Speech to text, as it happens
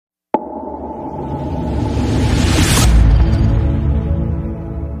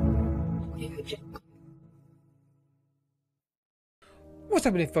What's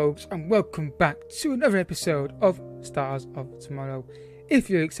happening, folks, and welcome back to another episode of Stars of Tomorrow.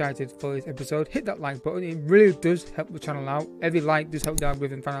 If you're excited for this episode, hit that like button. It really does help the channel out. Every like does help the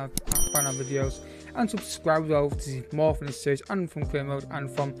algorithm find our videos, and subscribe as well to see more from this series and from career mode and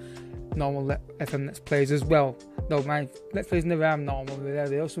from normal FM Let's Plays as well. No, my Let's Plays never are normal.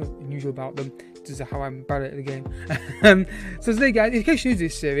 They're also unusual about them. This is how I'm bad at the game. So today, guys, in case you're new to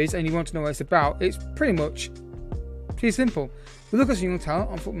this series and you want to know what it's about, it's pretty simple. We look at some young talent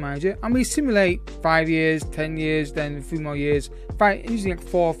on Football Manager and we simulate 5 years, 10 years, then a few more years, usually like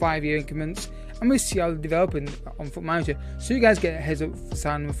 4 or 5 year increments, and we see how they're developing on Football Manager. So you guys get a heads up for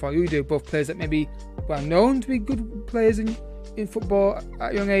signing before you do, both players that may be well known to be good players in football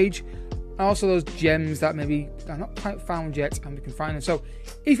at a young age, and also those gems that maybe are not quite found yet and we can find them. So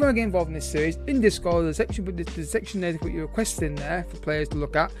if you want to get involved in this series, in Discord, there's a section there to put your requests in there for players to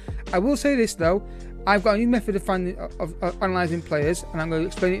look at. I will say this though, I've got a new method of analysing players, and I'm going to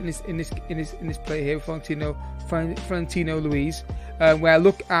explain it in this play here with Florentino Luis, where I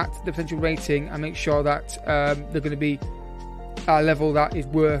look at the potential rating and make sure that they're going to be at a level that is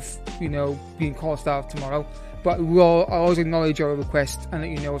worth, being called star tomorrow. But I always acknowledge your request and let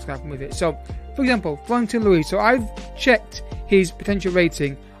you know what's going to happen with it. So, for example, Florentino Luis. So I've checked his potential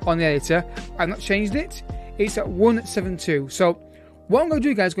rating on the editor. I've not changed it. It's at 172. So what I'm going to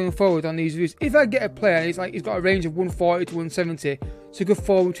do, guys, going forward on these reviews, if I get a player and he's got a range of 140 to 170, so go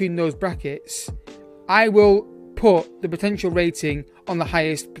forward between those brackets, I will put the potential rating on the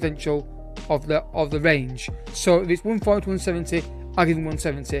highest potential of the range. So if it's 140 to 170, I'll give him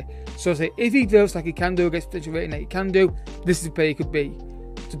 170. So say if he does like he can do against potential rating that he can do, this is the player he could be.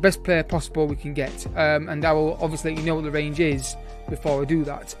 It's the best player possible we can get. And I will obviously let you know what the range is before I do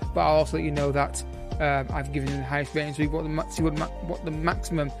that. But I'll also let you know that I've given him the highest rating, so we've see what the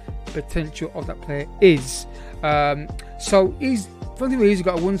maximum potential of that player is. So he's got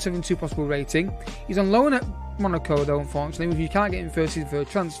a 172 possible rating. He's on loan at Monaco though, unfortunately. If you can't get him first season for a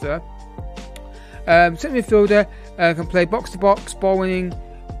transfer. Centre midfielder, can play box to box, ball winning.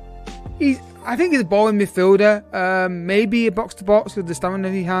 I think he's a ball winning midfielder. Maybe a box to box with the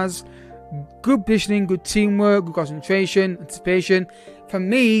stamina he has. Good positioning, good teamwork, good concentration, anticipation. For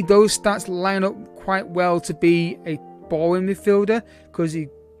me, those stats line up quite well to be a ball-winning midfielder because he,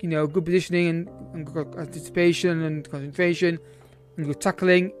 good positioning and good anticipation and concentration and good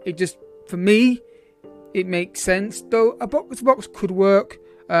tackling. It just, for me, it makes sense. Though a box-to-box could work,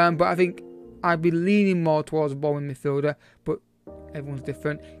 but I think I'd be leaning more towards a ball-winning midfielder. But everyone's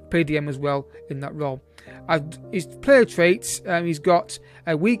different. Play DM as well in that role. His player traits, he's got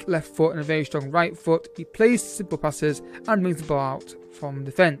a weak left foot and a very strong right foot. He plays simple passes and brings the ball out from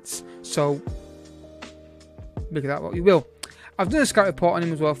defence. So look at that what you will. I've done a scout report on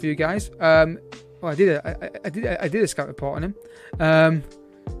him as well for you guys. I did a scout report on him. I'm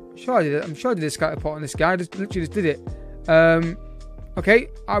sure I did a scout report on this guy. I literally just did it. Okay,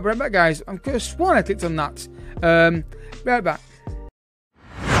 I'll be right back, guys. I'm could have sworn I clicked on that. Right back.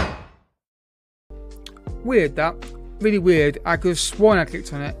 Weird that. Really weird. I could have sworn I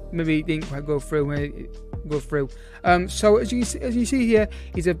clicked on it. Maybe it didn't quite go through. So as you see here,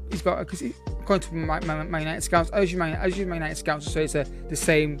 he's got according to my United Scouts. I use my United Scouts, so it's the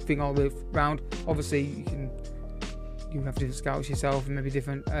same thing all the way around. Obviously, you have different scouts yourself and maybe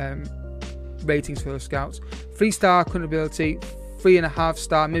different ratings for those scouts. 3-star current ability, 3.5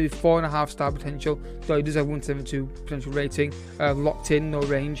 star, maybe 4.5 star potential. So he does have 172 potential rating, locked in, no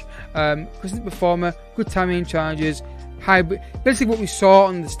range. Consistent performer, good timing in charges, hybrid. Basically, what we saw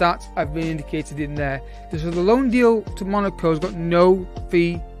on the stats have been indicated in there. So the loan deal to Monaco has got no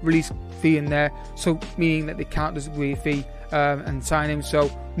release fee in there, so meaning that they can't just agree a fee and sign him.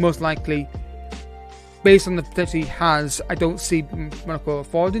 So most likely, based on the potential he has, I don't see Monaco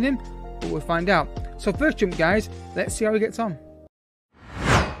affording him, but we'll find out. So first jump, guys, let's see how he gets on.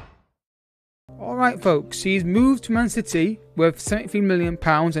 Alright, folks, he's moved to Man City worth £73 million,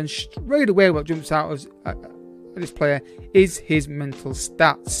 and straight away what jumps out of this player is his mental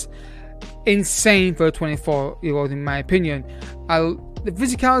stats. Insane for a 24-year-old, in my opinion. The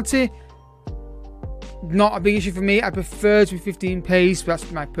physicality, not a big issue for me. I prefer to be 15 pace, but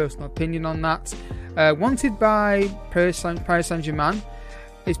that's my personal opinion on that. Wanted by Paris Saint-Germain.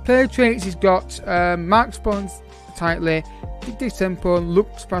 His player traits, he's got marks response tightly, dictates tempo,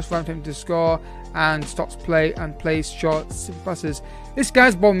 looks past right to score, and stops play and plays short simple passes. This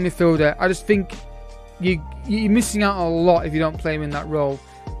guy's ball midfielder. I just think you're missing out a lot if you don't play him in that role.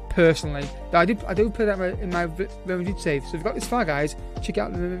 Personally, I do play that in my Real save. So if you've got this far, guys, check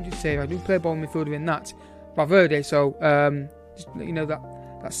out the Real save. I do play ball midfielder in that Valverde. So just let you know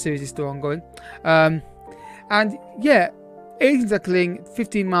that series is still ongoing. And yeah, 18 tackling,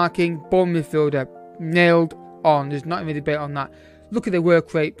 15 marking, ball midfielder. Nailed on. There's not even a debate on that. Look at their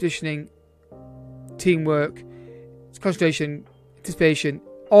work rate, positioning, teamwork, concentration, anticipation,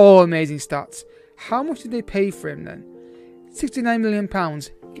 all amazing stats. How much did they pay for him then? £69 million.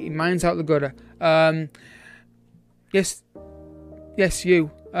 Getting mines out the gutter. Yes,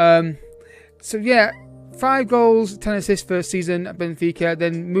 you. So yeah, 5 goals, 10 assists first season at Benfica,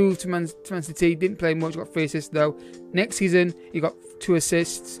 then moved to Man City, didn't play much, got 3 assists though. Next season, he got 2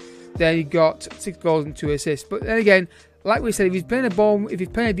 assists, then he got 6 goals and 2 assists. But then again, like we said, if he's playing a ball, if he's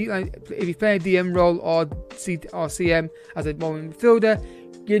playing a DM role or CM as a ball midfielder,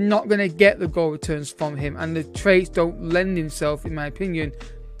 you're not going to get the goal returns from him, and the traits don't lend himself, in my opinion,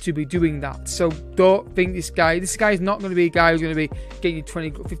 to be doing that. So don't think this guy is not going to be a guy who's going to be getting you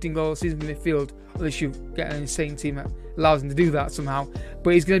 20, 15 goals a season in midfield, unless you get an insane team that allows him to do that somehow.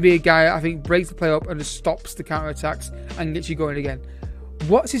 But he's going to be a guy, I think, breaks the play up and just stops the counter attacks and gets you going again.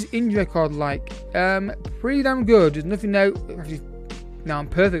 What's his injury record like? Pretty damn good. There's nothing now. Actually, now I'm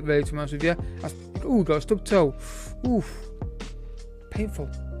perfect, really, to be honest with you. Ooh, got a stub toe. Oof, painful.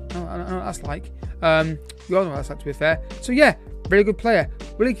 I don't know what that's like. We all know what that's like, to be fair. So yeah, very good player.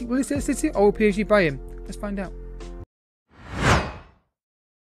 Will he stay at City or will PSG buy him? Let's find out.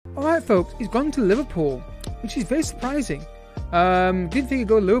 Alright folks, he's gone to Liverpool, which is very surprising. Didn't think he'd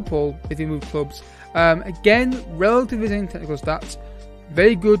go to Liverpool if he moved clubs. Again, relatively same technical stats.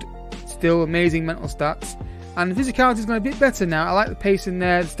 Very good, still amazing mental stats. And the physicality is going to be a bit better now. I like the pace in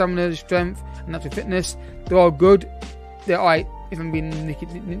there, the stamina, the strength, and natural fitness. They're all good. They're alright. If I'm being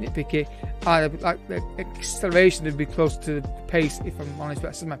nitpicky, I like the acceleration to be close to the pace, if I'm honest, but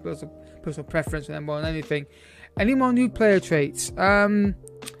that's my personal preference for them more than anything. Any more new player traits?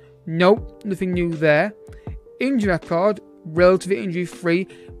 Nope, nothing new there. Injury record, relatively injury free,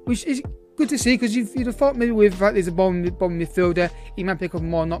 which is good to see, because you'd have thought maybe with the fact there's a bomb midfielder, he might pick up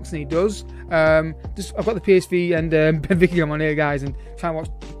more knocks than he does. I've got the PSV and Benfica on here, guys, and try and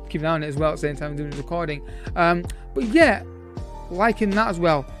keep an eye on it as well at the same time I'm doing the recording. But yeah, liking that as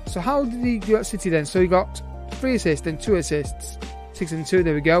well. So how did he do at City then? So he got 3 assists, then 2 assists, 6 and 2,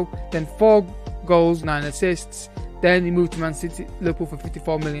 there we go. Then 4 goals, 9 assists. Then he moved to Man City, Liverpool for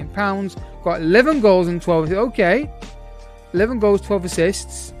 £54 million. Got 11 goals and 12 assists. Okay, 11 goals, 12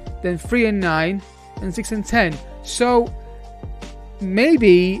 assists. Then 3 and 9, and 6 and 10. So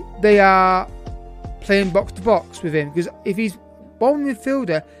maybe they are playing box to box with him, because if he's ball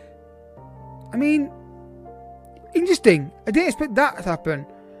midfielder, I mean, interesting. I didn't expect that to happen.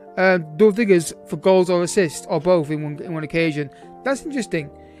 Double figures for goals or assists, or both in one occasion. That's interesting.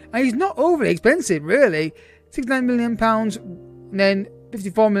 And he's not overly expensive, really. £69 million, and then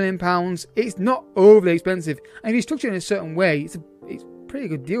 £54 million. It's not overly expensive. And if you structure it in a certain way, it's a pretty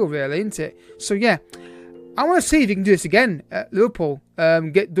good deal, really, isn't it? So yeah, I want to see if he can do this again at Liverpool.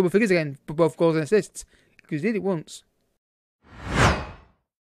 Get double figures again for both goals and assists, because he did it once.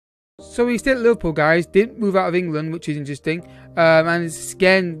 So he's still at Liverpool, guys. Didn't move out of England, which is interesting. And it's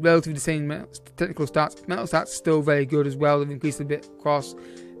again relatively the same technical stats. Mental stats still very good as well. They've increased a bit across.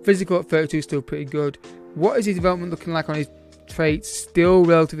 Physical at 32 still pretty good. What is his development looking like on his traits? Still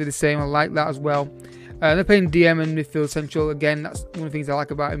relatively the same. I like that as well. They're playing DM and midfield central. Again, that's one of the things I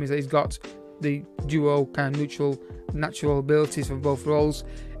like about him, is that he's got the duo kind of neutral, natural abilities for both roles.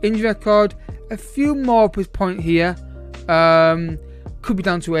 Injury record, a few more up his point here. Could be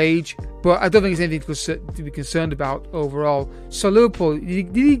down to age, but I don't think it's anything to be concerned about overall. So Liverpool,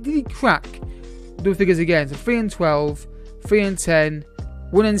 did he crack double figures again? So 3 and 12, 3 and 10,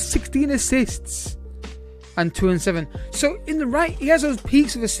 1 and 16 assists, and 2 and 7. So in the right, he has those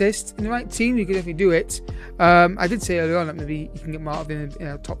peaks of assists. In the right team, you can definitely do it. I did say earlier on that maybe you can get more in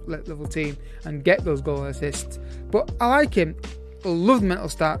a top level team and get those goal assists. But I like him. I love the mental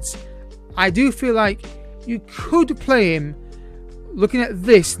stats. I do feel like you could play him. Looking at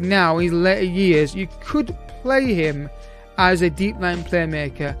this now in his later years, you could play him as a deep line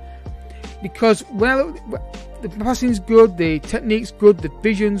playmaker, because when I look, the passing's good, the technique's good, the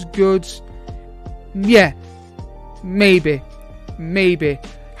vision's good. Yeah, maybe.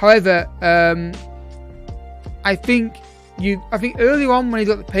 However, I think early on when he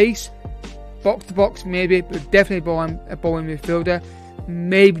got the pace, box to box maybe, but definitely a ball midfielder,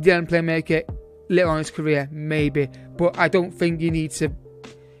 maybe down playmaker later on in his career, maybe. But I don't think you need to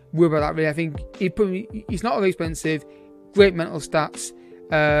worry about that really. I think he's not very expensive, great mental stats.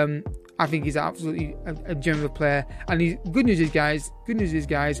 I think he's absolutely a general player. And good news is, guys, he's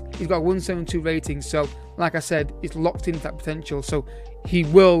got a 172 rating. So, like I said, he's locked into that potential. So he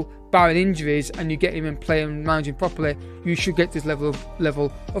will, barring injuries, and you get him and play and manage him properly, you should get this level.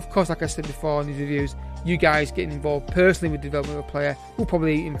 Of course, like I said before in these reviews, you guys getting involved personally with the development of a player will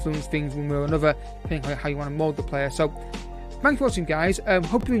probably influence things one way or another, depending on how you want to mold the player. So thanks for watching, guys.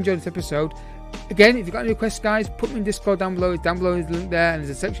 Hope you enjoyed this episode. Again, if you've got any requests, guys, put them in Discord down below. Down below is the link there, and there's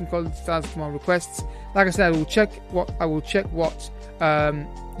a section called Stars of Tomorrow Requests. Like I said, I will check what the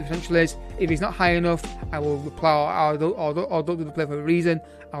potential is. If it's not high enough, I will reply, or don't do the play for a reason.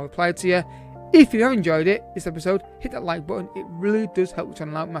 I'll reply to you. If you have enjoyed this episode, hit that like button. It really does help the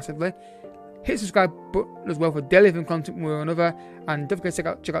channel out massively. Hit the subscribe button as well for daily living content one way or another. And don't forget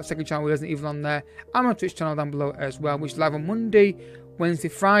to check out second channel, Resident Evil on there. I'm on Twitch channel down below as well, which is live on Monday, Wednesday,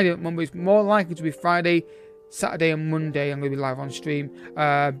 Friday. Remember, it's more likely to be Friday, Saturday and Monday. I'm going to be live on stream.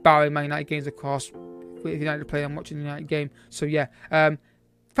 Barring my United games, of course. If United play, I'm watching the United game. So yeah,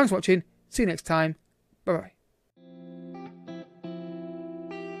 thanks for watching. See you next time. Bye bye.